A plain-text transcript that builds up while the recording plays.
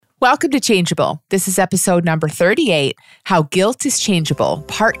Welcome to Changeable. This is episode number 38, How Guilt is Changeable,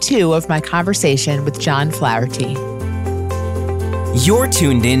 part 2 of my conversation with John Flaherty. You're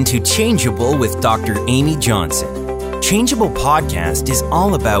tuned in to Changeable with Dr. Amy Johnson. Changeable podcast is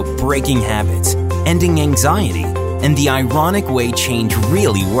all about breaking habits, ending anxiety, and the ironic way change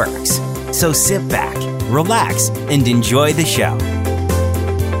really works. So sit back, relax, and enjoy the show.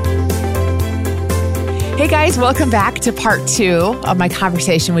 Hey guys, welcome back to part 2 of my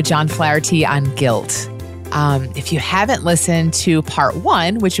conversation with John Flaherty on guilt. If you haven't listened to part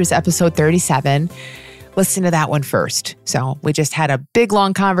 1, which was episode 37, listen to that one first. So we just had a big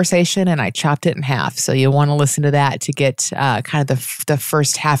long conversation and I chopped it in half. So you want to listen to that to get kind of the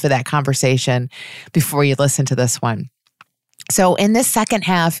first half of that conversation before you listen to this one. So in this second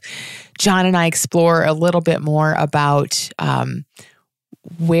half, John and I explore a little bit more about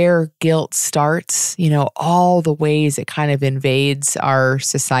where guilt starts, all the ways it kind of invades our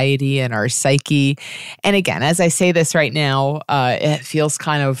society and our psyche. And again, as I say this right now, it feels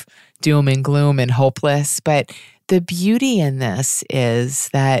kind of doom and gloom and hopeless. But the beauty in this is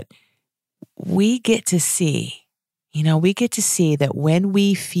that we get to see that when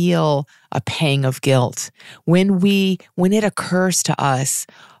we feel a pang of guilt, when it occurs to us,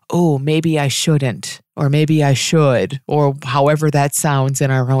 oh, maybe I shouldn't, or maybe I should, or however that sounds in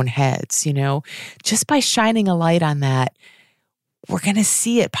our own heads, just by shining a light on that, we're going to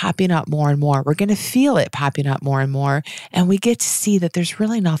see it popping up more and more. We're going to feel it popping up more and more. And we get to see that there's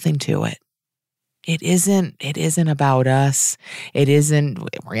really nothing to it. It isn't about us.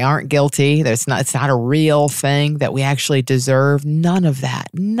 We aren't guilty. It's not a real thing that we actually deserve. None of that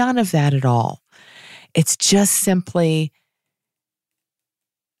at all. It's just simply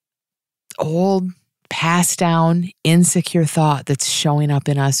old, passed down, insecure thought that's showing up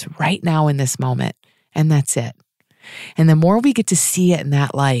in us right now in this moment. And that's it. And the more we get to see it in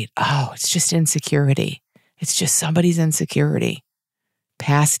that light, it's just insecurity. It's just somebody's insecurity.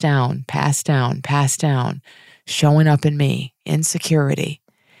 Passed down, showing up in me, insecurity.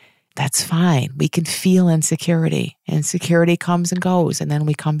 That's fine. We can feel insecurity. Insecurity comes and goes, and then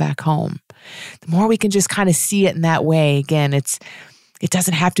we come back home. The more we can just kind of see it in that way, again, it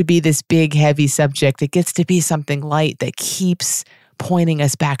doesn't have to be this big, heavy subject. It gets to be something light that keeps pointing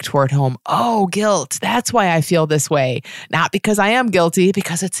us back toward home. Oh, guilt. That's why I feel this way. Not because I am guilty,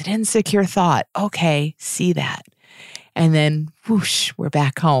 because it's an insecure thought. Okay, see that. And then whoosh, we're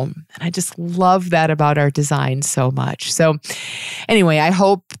back home. And I just love that about our design so much. So anyway, I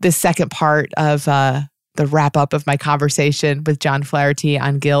hope this second part of the wrap up of my conversation with John Flaherty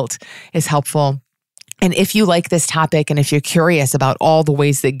on guilt is helpful. And if you like this topic and if you're curious about all the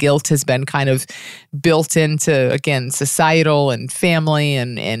ways that guilt has been kind of built into, again, societal and family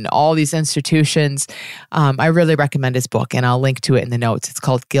and all these institutions, I really recommend his book, and I'll link to it in the notes. It's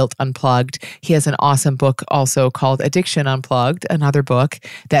called Guilt Unplugged. He has an awesome book also called Addiction Unplugged, another book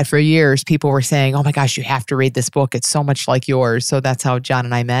that for years people were saying, oh my gosh, you have to read this book. It's so much like yours. So that's how John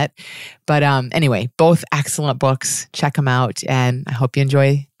and I met. But anyway, both excellent books. Check them out. And I hope you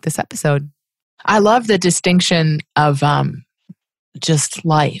enjoy this episode. I love the distinction of just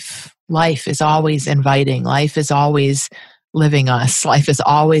life. Life is always inviting. Life is always living us. Life is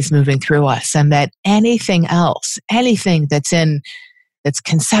always moving through us. And that anything else, anything that's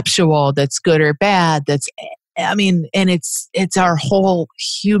conceptual, that's good or bad, and it's our whole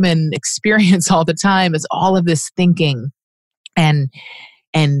human experience all the time, is all of this thinking and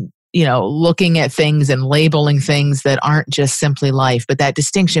looking at things and labeling things that aren't just simply life, but that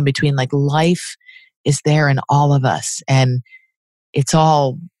distinction between life is there in all of us and it's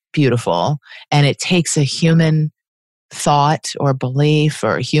all beautiful. And it takes a human thought or belief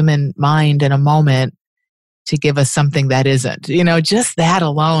or a human mind in a moment to give us something that isn't. Just that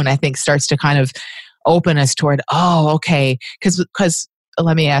alone, I think, starts to kind of open us toward, oh, okay. Because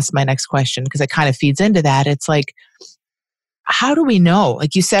let me ask my next question, because it kind of feeds into that. It's like, how do we know?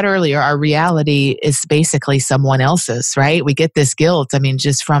 Like you said earlier, our reality is basically someone else's, right? We get this guilt,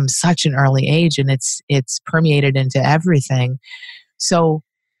 just from such an early age, and it's permeated into everything. So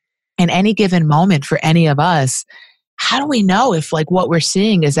in any given moment for any of us, how do we know if what we're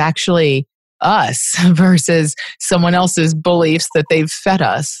seeing is actually us versus someone else's beliefs that they've fed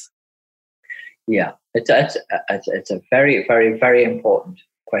us? Yeah, it's a very, very, very important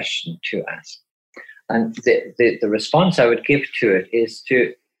question to ask. And the response I would give to it is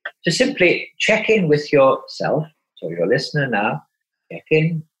to simply check in with yourself. So your listener now, check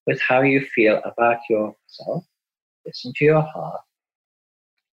in with how you feel about yourself. Listen to your heart.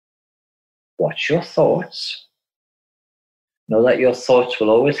 Watch your thoughts. Know that your thoughts will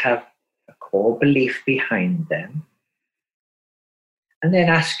always have a core belief behind them. And then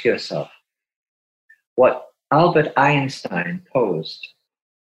ask yourself what Albert Einstein posed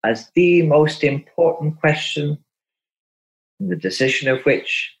as the most important question, the decision of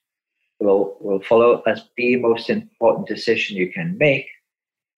which will follow as the most important decision you can make.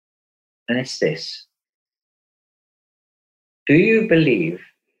 And it's this: do you believe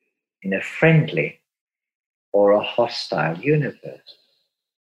in a friendly or a hostile universe?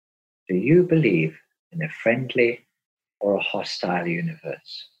 Do you believe in a friendly or a hostile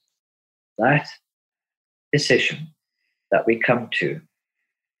universe? That decision that we come to,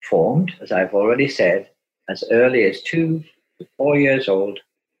 formed, as I've already said, as early as 2 to 4 years old,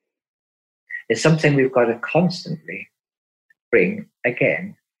 is something we've got to constantly bring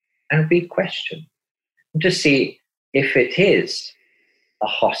again and re-question to see if it is a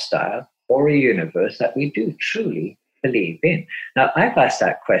hostile or a universe that we do truly believe in. Now, I've asked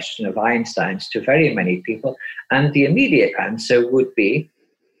that question of Einstein's to very many people, and the immediate answer would be,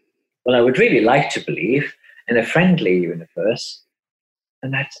 well, I would really like to believe in a friendly universe.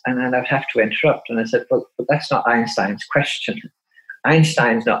 And then I'd have to interrupt. And I said, but that's not Einstein's question.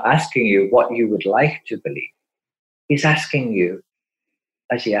 Einstein's not asking you what you would like to believe. He's asking you,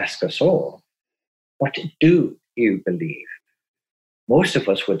 as he asks us all, what do you believe? Most of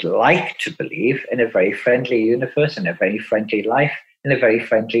us would like to believe in a very friendly universe, in a very friendly life, in a very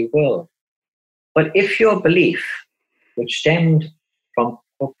friendly world. But if your belief, which stemmed from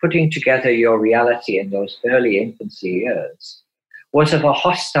putting together your reality in those early infancy years, was of a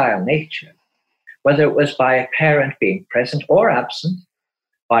hostile nature, whether it was by a parent being present or absent,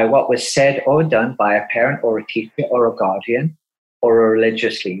 by what was said or done by a parent or a teacher or a guardian or a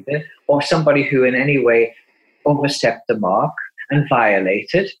religious leader, or somebody who in any way overstepped the mark and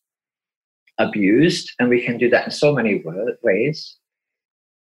violated, abused, and we can do that in so many ways.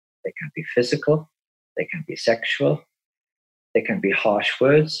 They can be physical, they can be sexual, they can be harsh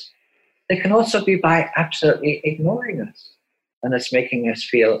words. They can also be by absolutely ignoring us, and it's making us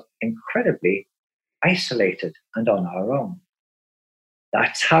feel incredibly isolated and on our own.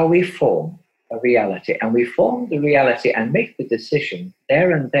 That's how we form a reality. And we form the reality and make the decision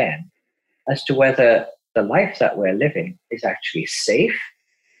there and then as to whether the life that we're living is actually safe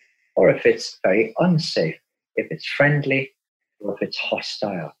or if it's very unsafe, if it's friendly or if it's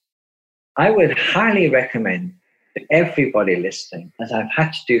hostile. I would highly recommend to everybody listening, as I've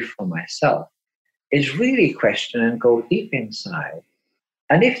had to do for myself, is really question and go deep inside.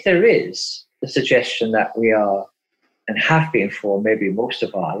 And if there is the suggestion that we are, and have been for maybe most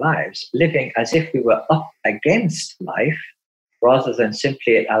of our lives, living as if we were up against life, rather than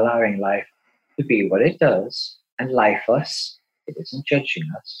simply allowing life to be what it does and life us, it isn't judging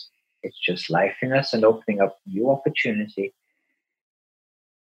us, it's just lifing us and opening up new opportunity,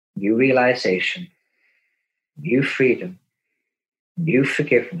 new realization, new freedom, new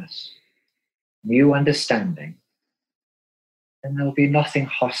forgiveness, new understanding, then there'll be nothing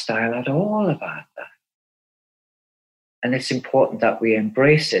hostile at all about that. And it's important that we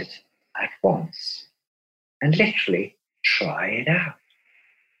embrace it at once and literally try it out.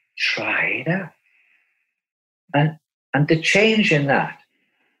 Try it out. And the change in that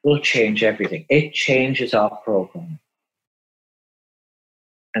will change everything. It changes our program.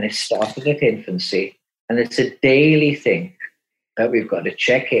 And it started at infancy, and it's a daily thing that we've got to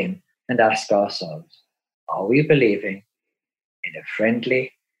check in and ask ourselves, are we believing in a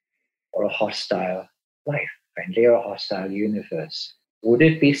friendly or a hostile life? Friendly or hostile universe? Would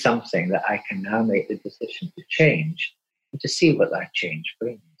it be something that I can now make the decision to change and to see what that change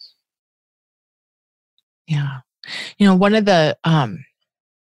brings? Yeah. You know, one of the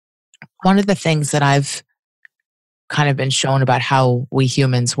things that I've kind of been shown about how we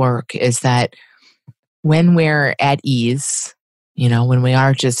humans work is that when we're at ease, you know, when we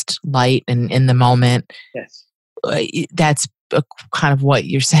are just light and in the moment, yes, that's kind of what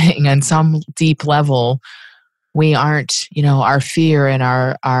you're saying on some deep level. We aren't, you know, our fear and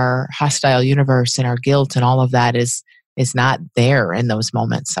our hostile universe and our guilt and all of that is not there in those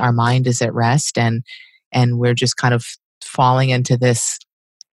moments. Our mind is at rest, and we're just kind of falling into this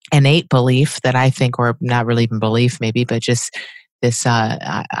innate belief that I think, or not really even belief maybe, but just this,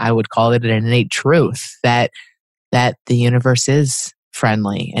 I would call it an innate truth that the universe is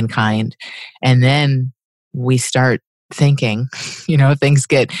friendly and kind. And then we start thinking, you know, things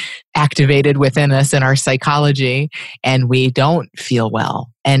get activated within us in our psychology and we don't feel well.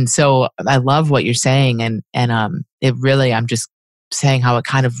 And so I love what you're saying. And it really, I'm just saying how it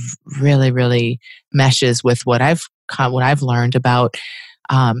kind of really, really meshes with what I've learned about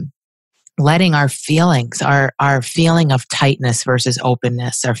letting our feelings, our feeling of tightness versus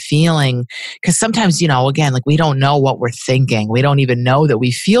openness, our feeling, because sometimes, again, like we don't know what we're thinking. We don't even know that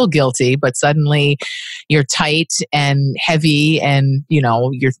we feel guilty, but suddenly you're tight and heavy and,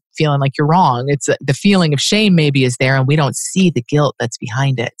 you're feeling like you're wrong. It's the feeling of shame maybe is there and we don't see the guilt that's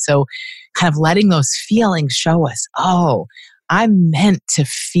behind it. So kind of letting those feelings show us, oh, I'm meant to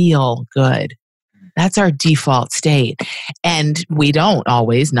feel good. That's our default state. And we don't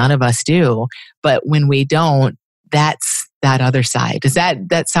always, none of us do. But when we don't, that's that other side. Does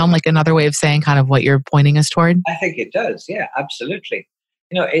that sound like another way of saying kind of what you're pointing us toward? I think it does. Yeah, absolutely.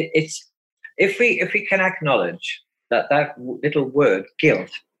 It's if we can acknowledge that little word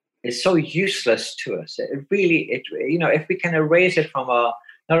guilt is so useless to us, if we can erase it from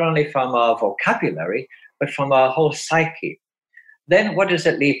not only from our vocabulary, but from our whole psyche, then what does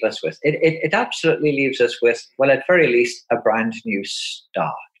it leave us with? It absolutely leaves us with, well, at very least, a brand new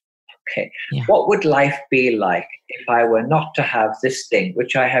start. Okay. Yeah. What would life be like if I were not to have this thing,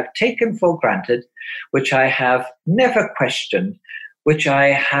 which I have taken for granted, which I have never questioned, which I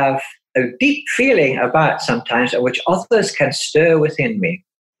have a deep feeling about sometimes, and which others can stir within me,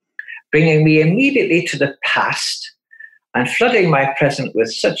 bringing me immediately to the past and flooding my present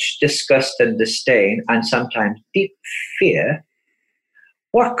with such disgust and disdain and sometimes deep fear?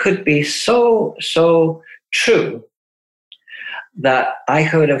 What could be so true that I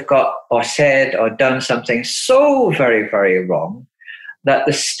could have got or said or done something so very, very wrong that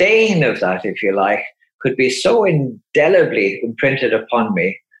the stain of that, if you like, could be so indelibly imprinted upon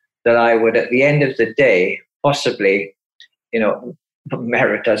me that I would, at the end of the day, possibly,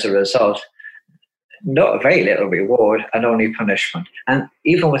 merit as a result not a very little reward and only punishment. And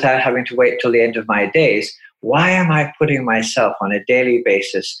even without having to wait till the end of my days, why am I putting myself on a daily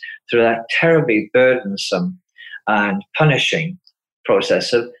basis through that terribly burdensome and punishing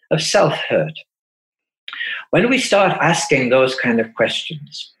process of self-hurt? When we start asking those kind of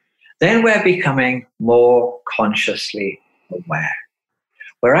questions, then we're becoming more consciously aware.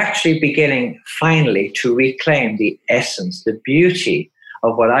 We're actually beginning finally to reclaim the essence, the beauty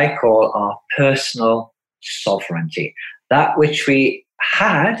of what I call our personal sovereignty, that which we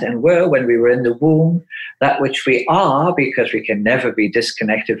had and were when we were in the womb, that which we are because we can never be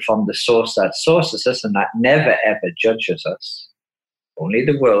disconnected from the source that sources us and that never ever judges us. Only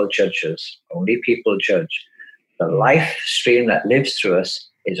the world judges, only people judge. The life stream that lives through us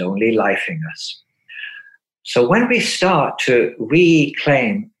is only lifing us. So when we start to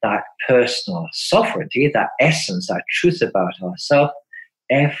reclaim that personal sovereignty, that essence, that truth about ourselves,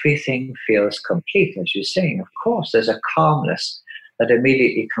 everything feels complete, as you're saying. Of course, there's a calmness that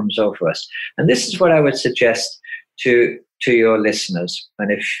immediately comes over us. And this is what I would suggest to your listeners.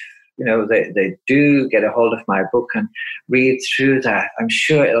 And if they do get a hold of my book and read through that, I'm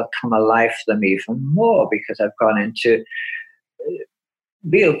sure it'll come alive for them even more, because I've gone into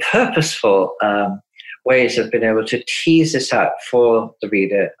real purposeful ways of being able to tease this out for the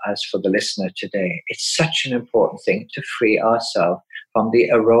reader as for the listener today. It's such an important thing to free ourselves from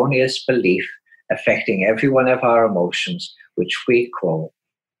the erroneous belief affecting every one of our emotions, which we call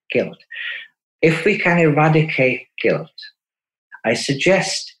guilt. If we can eradicate guilt, I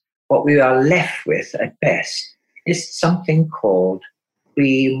suggest what we are left with at best is something called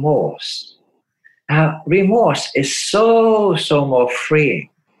remorse. Now, remorse is so more freeing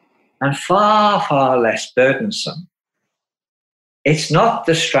and far, far less burdensome. It's not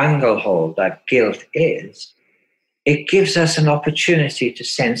the stranglehold that guilt is. It gives us an opportunity to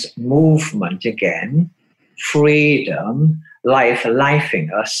sense movement again, freedom, life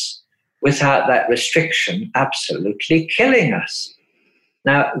lifing us without that restriction absolutely killing us.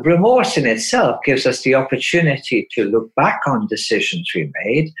 Now, remorse in itself gives us the opportunity to look back on decisions we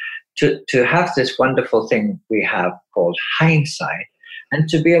made, to have this wonderful thing we have called hindsight, and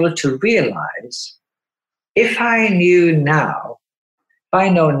to be able to realize, if I know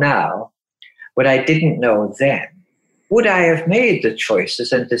now what I didn't know then, would I have made the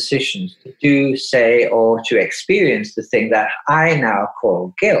choices and decisions to do, say, or to experience the thing that I now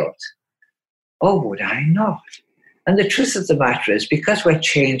call guilt? Or would I not? And the truth of the matter is, because we're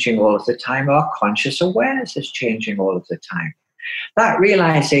changing all of the time, our conscious awareness is changing all of the time. That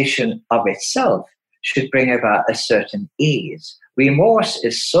realization of itself should bring about a certain ease. Remorse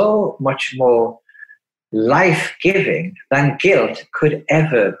is so much more life-giving than guilt could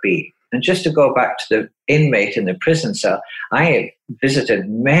ever be. And just to go back to the inmate in the prison cell, I have visited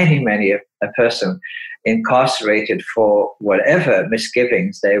many a person incarcerated for whatever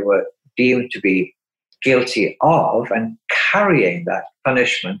misgivings they were deemed to be guilty of and carrying that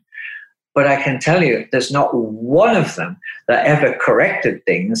punishment But I can tell you, there's not one of them that ever corrected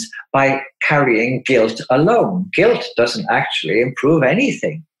things by carrying guilt alone. Guilt doesn't actually improve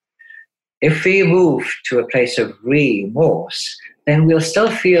anything. If we move to a place of remorse, then we'll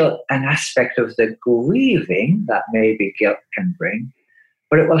still feel an aspect of the grieving that maybe guilt can bring,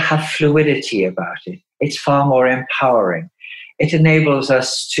 but it will have fluidity about it. It's far more empowering. It enables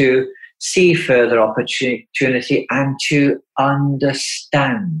us to see further opportunity and to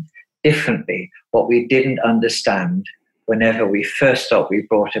understand differently what we didn't understand whenever we first thought we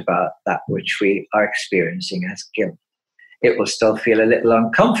brought about that which we are experiencing as guilt. It will still feel a little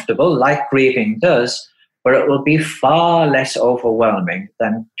uncomfortable, like grieving does, but it will be far less overwhelming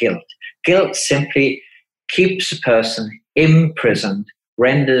than guilt. Guilt simply keeps a person imprisoned,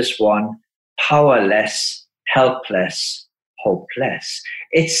 renders one powerless, helpless, hopeless.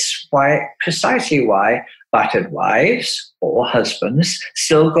 It's precisely why battered wives or husbands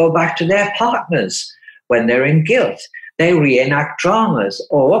still go back to their partners when they're in guilt. They reenact dramas,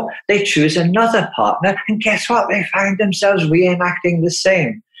 or they choose another partner, and guess what? They find themselves reenacting the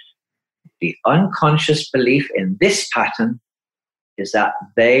same. The unconscious belief in this pattern is that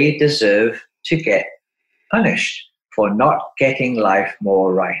they deserve to get punished for not getting life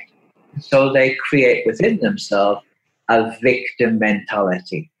more right. So they create within themselves a victim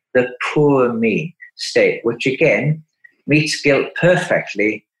mentality, the poor me state, which again meets guilt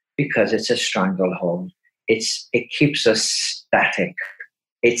perfectly because it's a stranglehold. It keeps us static.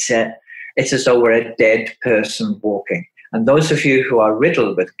 It's as though we're a dead person walking. And those of you who are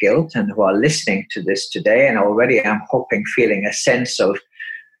riddled with guilt and who are listening to this today, and already I'm hoping feeling a sense of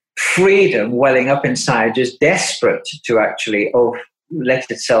freedom welling up inside, just desperate to actually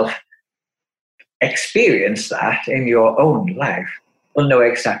let itself experience that in your own life, will know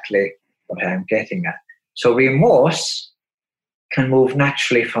exactly what I'm getting at. So remorse can move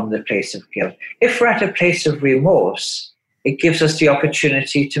naturally from the place of guilt. If we're at a place of remorse, it gives us the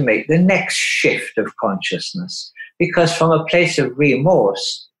opportunity to make the next shift of consciousness, because from a place of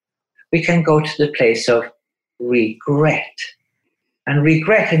remorse, we can go to the place of regret. And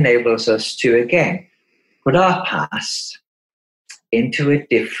regret enables us to, again, put our past into a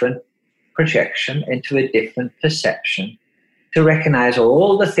different projection, into a different perception, to recognize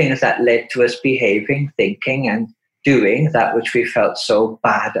all the things that led to us behaving, thinking, and doing that which we felt so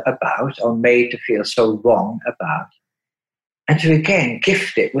bad about or made to feel so wrong about, and to again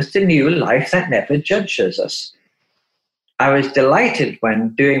gift it with the new life that never judges us. I was delighted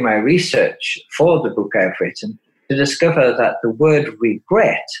when doing my research for the book I've written to discover that the word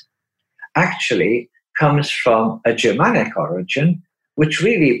regret actually comes from a Germanic origin, which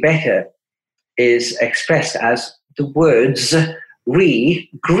really better is expressed as the words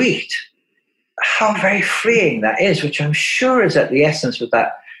re-greet. How very freeing that is, which I'm sure is at the essence of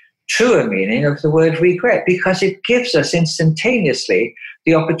that truer meaning of the word regret, because it gives us instantaneously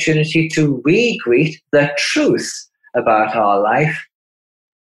the opportunity to re-greet the truth about our life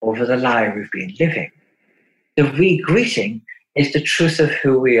over the lie we've been living. The re-greeting is the truth of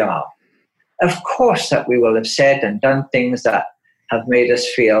who we are. Of course that we will have said and done things that have made us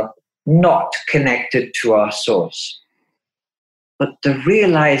feel not connected to our source. But the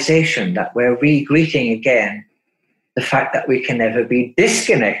realization that we're re-greeting again the fact that we can never be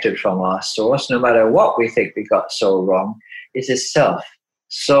disconnected from our source, no matter what we think we got so wrong, is itself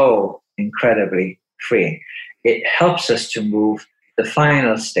so incredibly freeing. It helps us to move the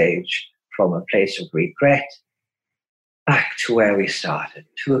final stage from a place of regret back to where we started,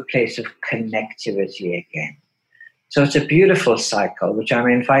 to a place of connectivity again. So it's a beautiful cycle, which I'm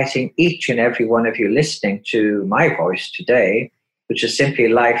inviting each and every one of you listening to my voice today, which is simply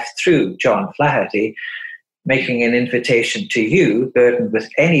Life Through John Flaherty, making an invitation to you, burdened with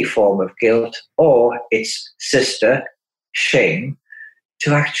any form of guilt or its sister, shame,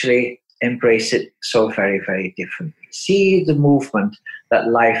 to actually embrace it so very, very differently. See the movement that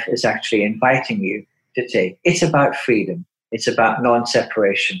life is actually inviting you to take. It's about freedom. It's about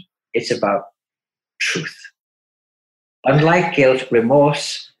non-separation. It's about truth. Unlike guilt,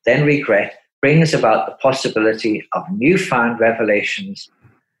 remorse, then regret, brings about the possibility of newfound revelations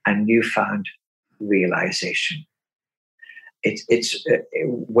and newfound realization. It's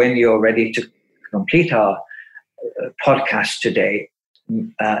when you're ready to complete our podcast today,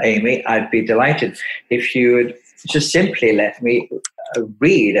 Amy, I'd be delighted if you would just simply let me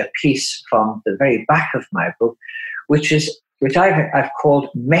read a piece from the very back of my book, which I've called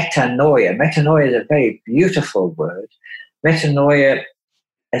metanoia. Metanoia is a very beautiful word. Metanoia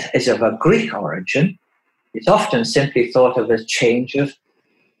is of a Greek origin. It's often simply thought of as change of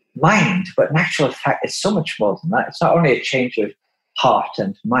mind, but in actual fact, it's so much more than that. It's not only a change of heart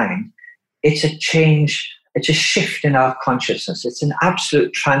and mind, it's a change, it's a shift in our consciousness. It's an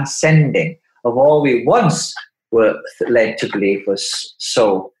absolute transcending of all we once were led to believe was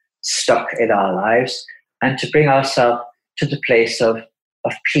so stuck in our lives, and to bring ourselves to the place of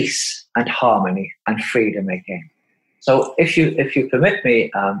peace and harmony and freedom again. So if you permit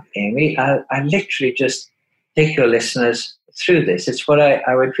me, Amy, I literally just take your listeners through this. It's what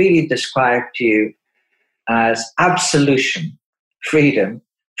I would really describe to you as absolution, freedom,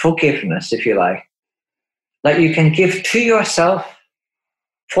 forgiveness, if you like. Like you can give to yourself,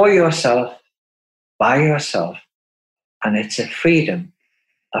 for yourself, by yourself, and it's a freedom,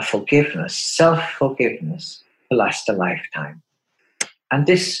 a forgiveness, self-forgiveness to last a lifetime. And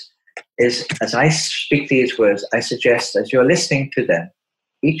this is, as I speak these words, I suggest as you're listening to them,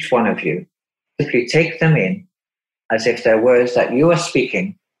 each one of you, simply take them in as if they're words that you are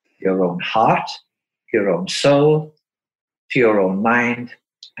speaking to your own heart, to your own soul, to your own mind,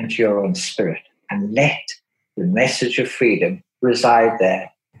 and to your own spirit, and let the message of freedom reside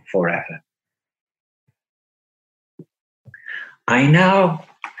there forever. I now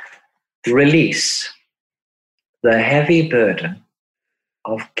release the heavy burden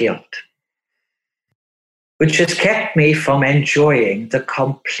of guilt, which has kept me from enjoying the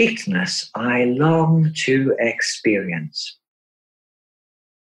completeness I long to experience.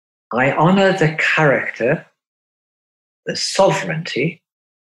 I honor the character, the sovereignty,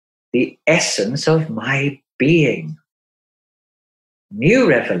 the essence of my being. New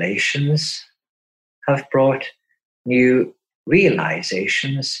revelations have brought new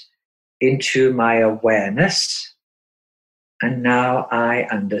realizations into my awareness, and now I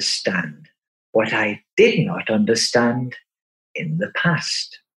understand what I did not understand in the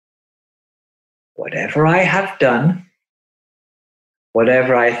past. Whatever I have done,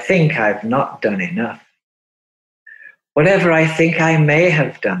 whatever I think I've not done enough, whatever I think I may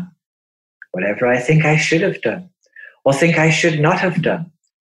have done, whatever I think I should have done, or think I should not have done,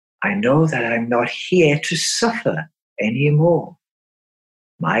 I know that I'm not here to suffer anymore.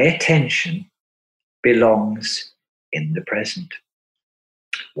 My attention belongs in the present.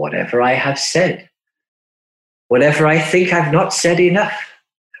 Whatever I have said, whatever I think I've not said enough,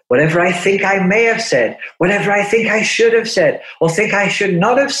 whatever I think I may have said, whatever I think I should have said, or think I should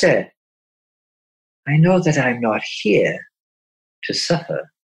not have said, I know that I'm not here to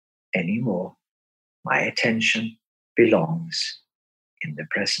suffer anymore. My attention belongs in the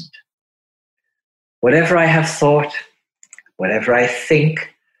present. Whatever I have thought, whatever I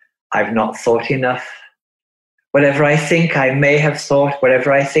think I've not thought enough, whatever I think I may have thought,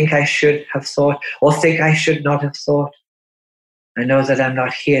 whatever I think I should have thought, or think I should not have thought, I know that I'm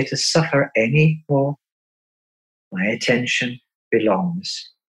not here to suffer anymore. My attention belongs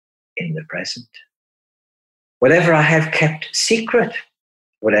in the present. Whatever I have kept secret,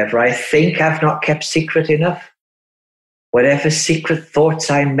 whatever I think I've not kept secret enough, whatever secret thoughts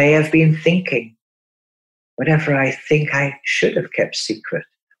I may have been thinking, whatever I think I should have kept secret,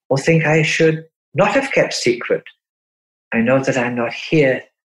 or think I should not have kept secret, I know that I'm not here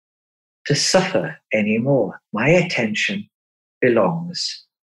to suffer anymore. My attention belongs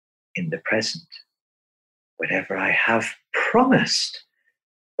in the present. Whatever I have promised,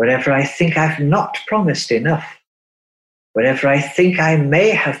 whatever I think I've not promised enough, whatever I think I may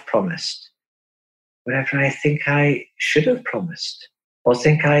have promised, whatever I think I should have promised, or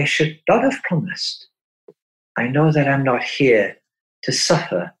think I should not have promised, I know that I'm not here to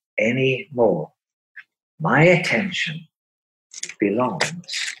suffer anymore. My attention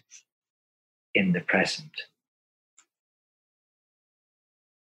belongs in the present.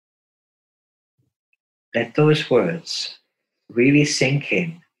 Let those words really sink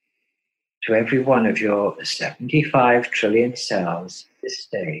in to every one of your 75 trillion cells this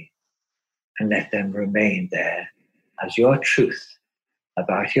day, and let them remain there as your truth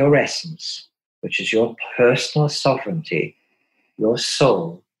about your essence, which is your personal sovereignty, your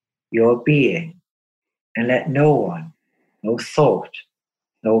soul, your being. And let no one, no thought,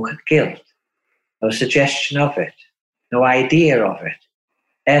 no guilt, no suggestion of it, no idea of it,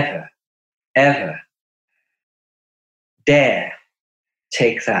 ever dare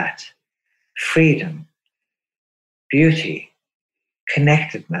take that freedom, beauty,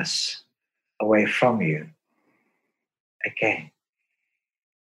 connectedness away from you again.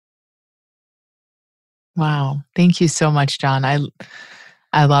 Wow. Thank you so much, John.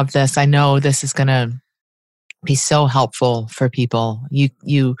 I love this. I know this is going to be so helpful for people.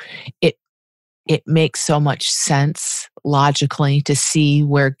 It makes so much sense logically to see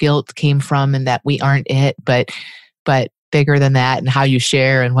where guilt came from and that we aren't it, but bigger than that, and how you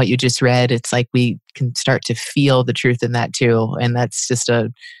share and what you just read, it's like we can start to feel the truth in that too. And that's just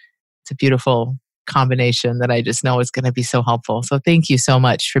It's a beautiful combination that I just know is going to be so helpful. So thank you so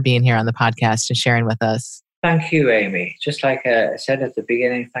much for being here on the podcast and sharing with us. Thank you, Amy. Just like I said at the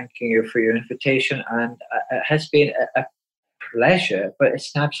beginning, thanking you for your invitation. And it has been a pleasure, but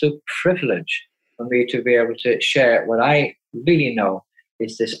it's an absolute privilege for me to be able to share what I really know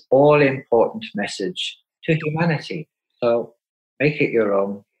is this all-important message to humanity. So make it your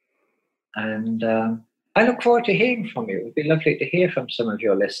own. And I look forward to hearing from you. It would be lovely to hear from some of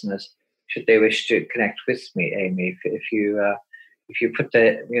your listeners, should they wish to connect with me, Amy. If you put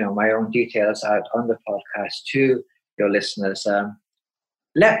my own details out on the podcast to your listeners,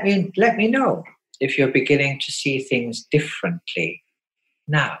 let me know if you're beginning to see things differently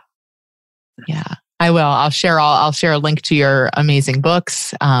now. Yeah, I will. I'll share a link to your amazing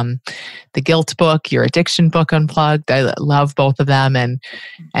books, the Guilt book, your Addiction book, Unplugged. I love both of them, and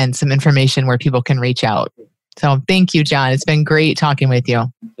some information where people can reach out. So thank you, John. It's been great talking with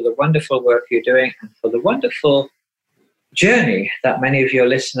you. For the wonderful work you're doing and for the wonderful journey that many of your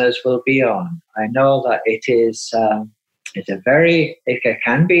listeners will be on. I know that it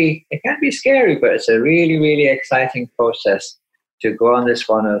can be scary, but it's a really, really exciting process to go on this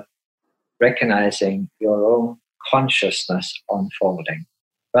one of recognizing your own consciousness unfolding.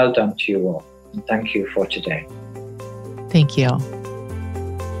 Well done to you all, and thank you for today. Thank you.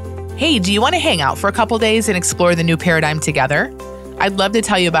 Hey, do you want to hang out for a couple days and explore the new paradigm together? I'd love to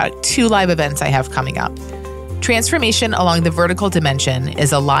tell you about 2 live events I have coming up. Transformation Along the Vertical Dimension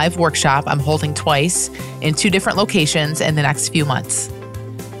is a live workshop I'm holding twice in 2 different locations in the next few months.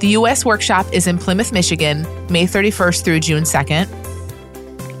 The U.S. workshop is in Plymouth, Michigan, May 31st through June 2nd.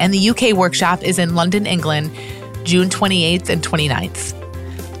 And the UK workshop is in London, England, June 28th and 29th.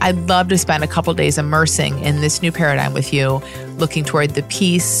 I'd love to spend a couple days immersing in this new paradigm with you, looking toward the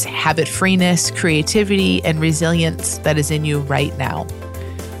peace, habit freeness, creativity, and resilience that is in you right now.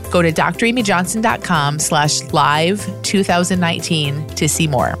 Go to dramyjohnson.com/live2019 to see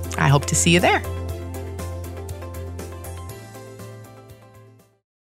more. I hope to see you there.